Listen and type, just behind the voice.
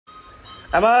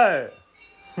Em ơi.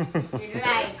 Gì nữa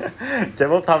đây? Chế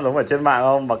bốc thăm giống ở trên mạng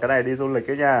không? Mà cái này đi du lịch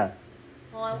ấy nha.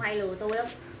 Thôi ông hay lừa tôi lắm.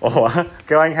 Ủa?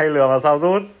 Kêu anh hay lừa mà sao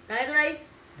rút? Đây tôi đi.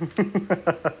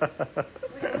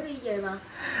 Tôi đi về mà.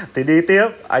 Thì đi tiếp,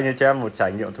 anh cho em một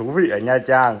trải nghiệm thú vị ở Nha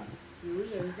Trang. Dữ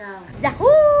vậy sao? Dạ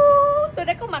tôi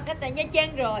đã có mặt ở tại Nha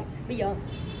Trang rồi. Bây giờ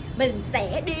mình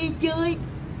sẽ đi chơi.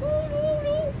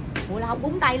 Ủa là không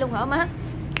búng tay luôn hả má?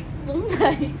 Búng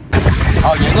tay.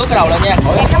 Thôi vậy ngước cái đầu lên nha.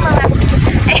 Em cảm ơn anh.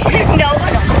 Em đâu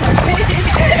có động.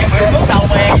 Em ngước đầu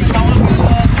về đâu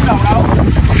ngước đầu đâu.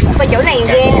 Và chỗ này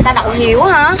ghe người ta đậu nhiều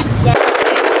quá hả? Dạ.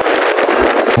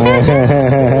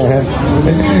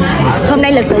 Hôm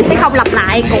nay lịch sự sẽ không lặp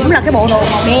lại, cũng là cái bộ đồ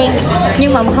màu đen,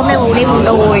 nhưng mà hôm nay màu đen quần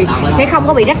đùi sẽ không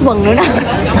có bị rách quần nữa đó.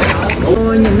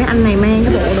 Ôi nhìn mấy anh này mang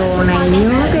cái bộ đồ này nhớ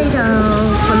cái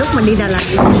hồi lúc mình đi Đà Lạt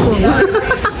quần.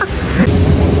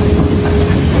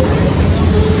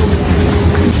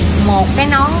 Một cái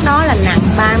nón đó là nặng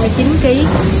 39 kg,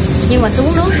 nhưng mà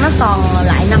xuống nước nó còn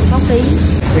lại 5-6 kg.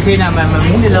 Thì khi nào mà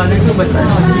muốn đi lên thì cứ bình tĩnh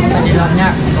thôi, ta đi lên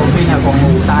nha. Còn khi nào còn mù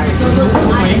tay cứ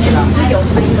miếng vậy là.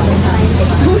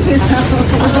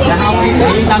 Dạ không,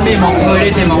 yên tâm đi, một người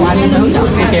đi thì một anh hướng dẫn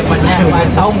đi kèm mình nha. Và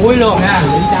 6 muối luôn nha,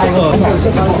 đỉnh trai vừa.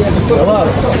 Đúng không?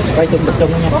 Quay chung tập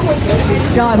trung nha.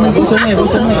 Rồi mình xuống này,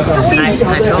 xuống này. Hai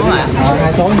số à?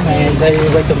 Hai số nhưng mà đây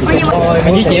quay chung tập trung. Rồi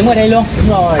mình di chuyển qua đây luôn. Đúng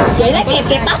rồi. chị lấy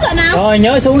kẹp tóc lên nào. Rồi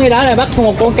nhớ xuống đây đó là bắt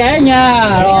một con cá nha.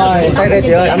 Rồi. Tay đây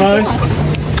chị ơi. Cảm ơn.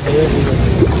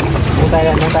 Mua tay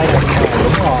ra, mua tay ra.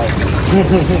 Đúng rồi.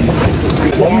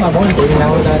 Bốn anh chị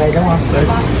đâu ra đây đúng không?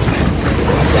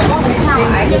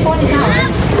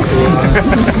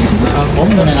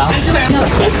 Bốn người này đó.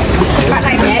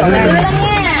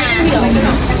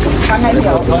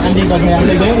 Rồi anh đi bên này, anh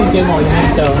đi béo đi chơi ngồi nha,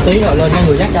 chờ tí rồi lên cho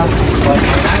người dắt cho. Rồi.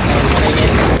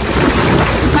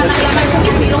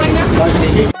 Rồi.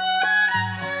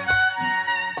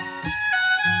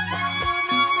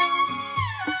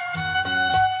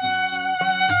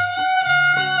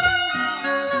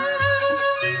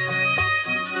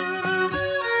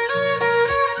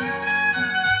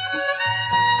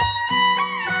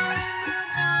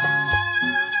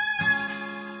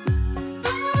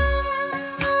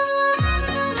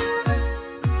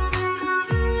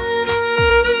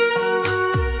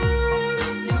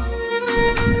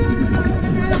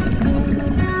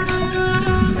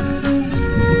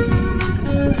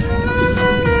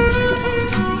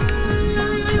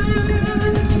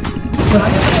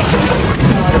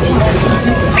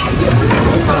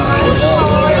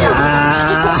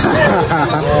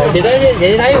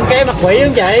 Chị thấy con cá mặt quỷ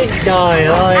không chị? Trời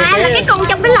ơi. À là cái con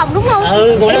trong cái lồng đúng không?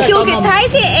 Ừ, em chưa kịp thấy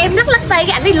thì em lắc tay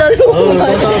cái ảnh đi lên luôn.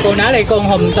 Ừ, con nói đây con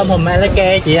hùm tôm hùm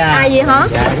Alake chị à. À vậy hả?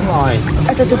 Dạ đúng rồi.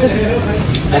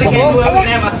 Mưa ở Việt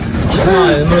Nam à? Đúng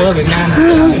rồi, mưa ở Việt Nam.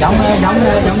 Giống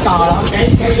to lắm.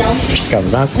 Cảm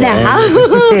giác đã.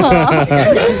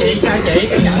 Chị sao chị?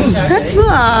 Thích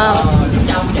quá à.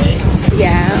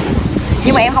 Dạ.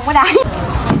 Nhưng mà em không có đáy.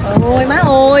 Ôi má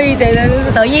ơi,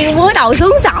 tự nhiên mới đầu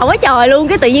xuống sợ quá trời luôn,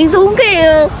 cái tự nhiên xuống cái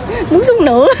muốn xuống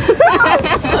nữa.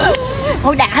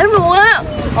 Ôi đã lắm luôn á.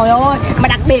 Trời ơi, mà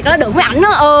đặc biệt là được mấy ảnh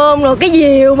nó ôm rồi cái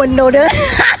diều mình rồi nữa.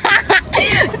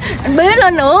 Anh bế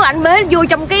lên nữa, anh bế vô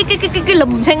trong cái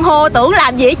lùm san hô tưởng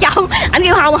làm gì ở trong. Anh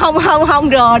kêu không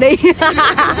rờ đi.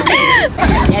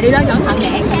 Dạ đi lên chọn thằng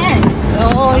nhảy nha.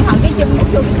 Rồi thằng cái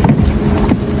chung.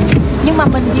 Nhưng mà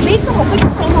mình chỉ biết có một cái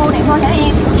san hô này thôi hả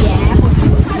em? Dạ.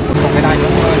 Còn cái này nữa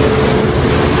thôi.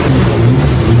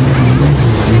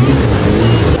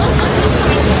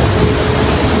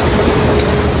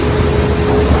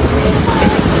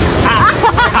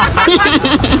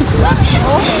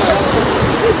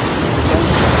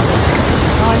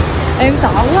 Rồi, em sợ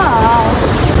quá à.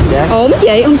 Dạ. Ổn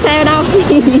chị, không sao đâu.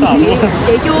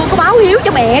 Chị chưa có báo hiếu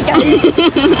cho mẹ chị.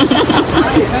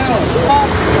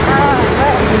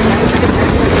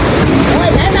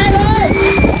 Ôi, để tay ơi.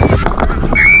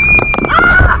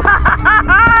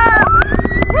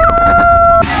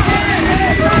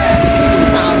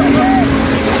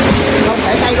 Không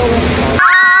để tay luôn.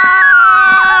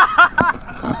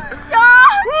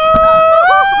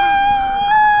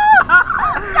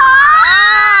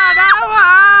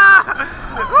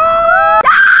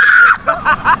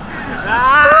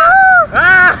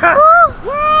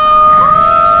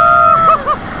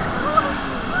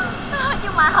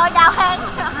 Nhưng mà hơi đau hand.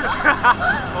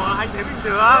 Ủa, anh thấy bình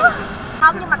thường.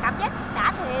 Không, nhưng mà cảm giác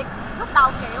đã thiệt. Lúc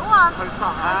đầu kiểu hơi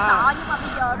sợ nhưng mà bây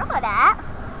giờ rất là đã.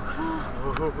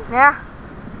 Nè.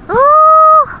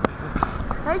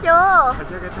 Thấy chưa?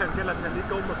 Cái lần đi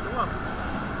câu mực đúng không?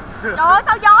 Trời ơi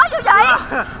sao gió dữ vậy?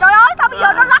 Trời ơi sao bây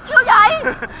giờ nó lắc dữ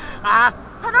vậy? À,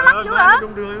 Sao nó lắc dữ vậy?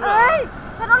 Ê,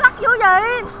 sao nó lắc dữ vậy?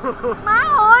 ơi. Má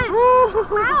ơi.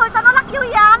 Má ơi sao nó lắc dữ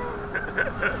vậy anh?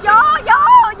 Gió.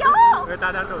 Người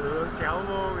ta đang đổi hướng kéo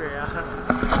vô kìa.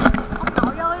 Ông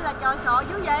nội ơi là trời sợ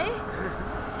dữ vậy.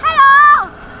 Hello.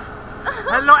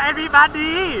 Hello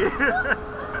everybody.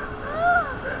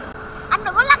 Anh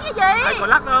đừng có lắc cái gì. Anh có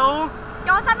lắc đâu.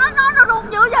 Trời sao nó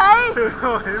rung dữ vậy? Từ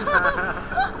rồi mà.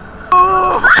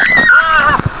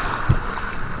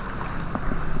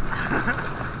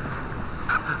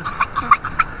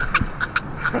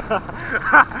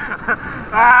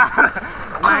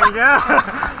 Mày nhá.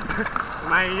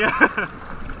 Mày nhá.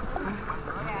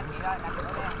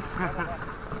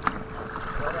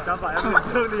 Sao vậy em lên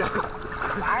trước đi ạ?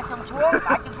 Đá chân xuống,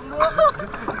 đá chân xuống nước.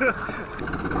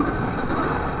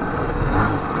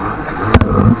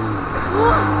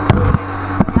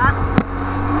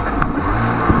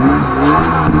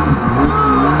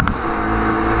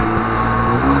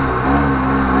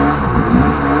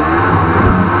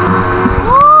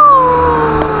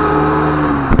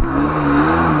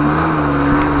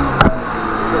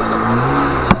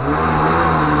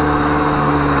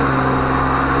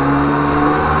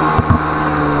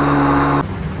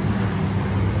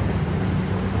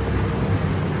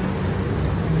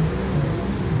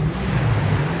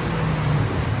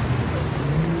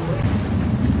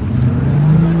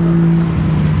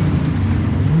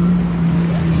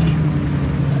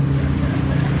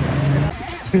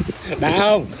 Đã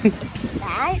không?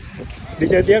 Đã. Đi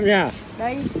chơi tiếp nha.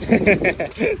 Đi.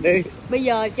 Đi. Bây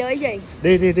giờ chơi cái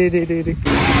gì? Đi.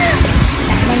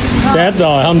 Chết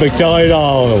rồi, không được chơi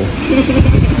rồi.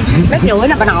 Đất nhủi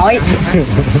là bà nội.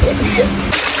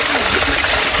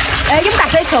 Ê giống cà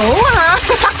phê sữa quá hả?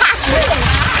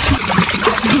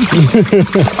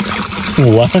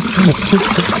 Ngủ quá.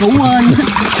 Ngủ quên.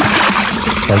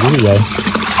 Tại cái gì vậy?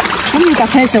 Giống như cà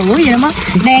phê sữa vậy đó á.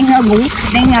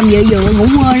 Đang ngầm dựa ngủ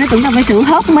quên nó tưởng cà phê sữa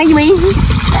hớp mấy miếng.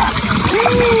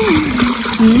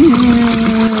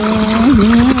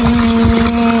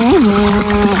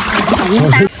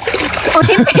 Ô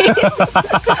tiếp tiếp.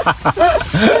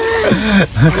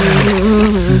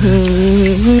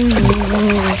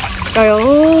 Trời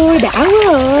ơi đã quá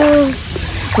à.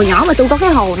 Hồi nhỏ mà tôi có cái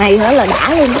hồ này nữa là đã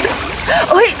luôn.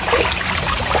 Ôi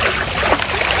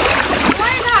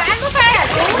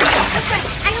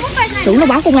tưởng nó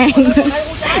báo công an.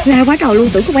 Ra quá trời luôn,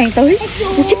 tưởng công an tới.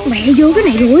 Nó chích mẹ vô cái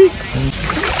này rồi.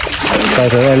 Tại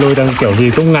thế này Lui đang kiểu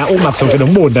gì cũng ngã úp mặt xuống cái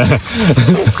đống bùn này.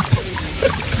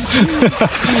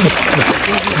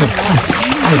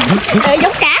 Ê,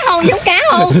 giống cá không?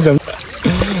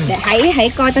 Để hãy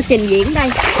coi ta trình diễn đây.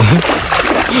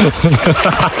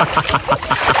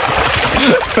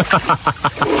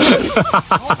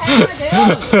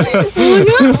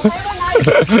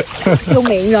 Vô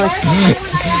miệng rồi.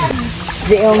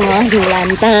 Rượu ngọt thì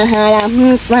làm ta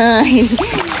làm sai.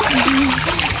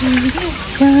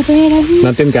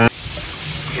 Làm tên cá.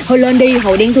 Thôi lên đi,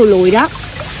 hồi đen thui lùi đó.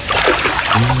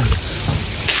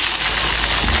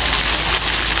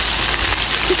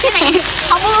 Cái này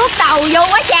không có ướp đầu vô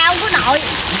quá trao của nội.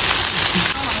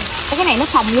 Cái này nó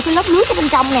phồng vô cái lớp nước ở bên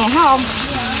trong nè, thấy không?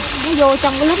 Nó vô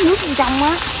trong cái lớp nước bên trong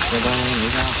á.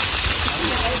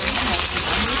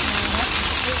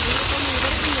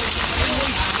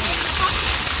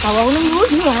 Trời ơi, nó ngứa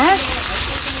dữ vậy.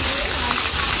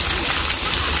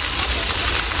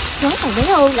 Nói thằng bé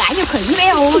ơi, gãi vô khỉ bé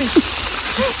ơi.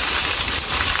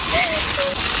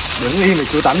 Đứng im để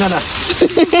chú tắm cho nè.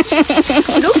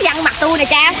 Nước văng mặt tôi nè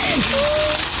cha.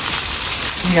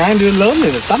 Gái đưa lớn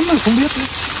rồi tắm nó không biết nữa.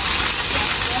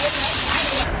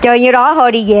 Chơi như đó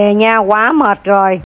thôi đi về nha, quá mệt rồi.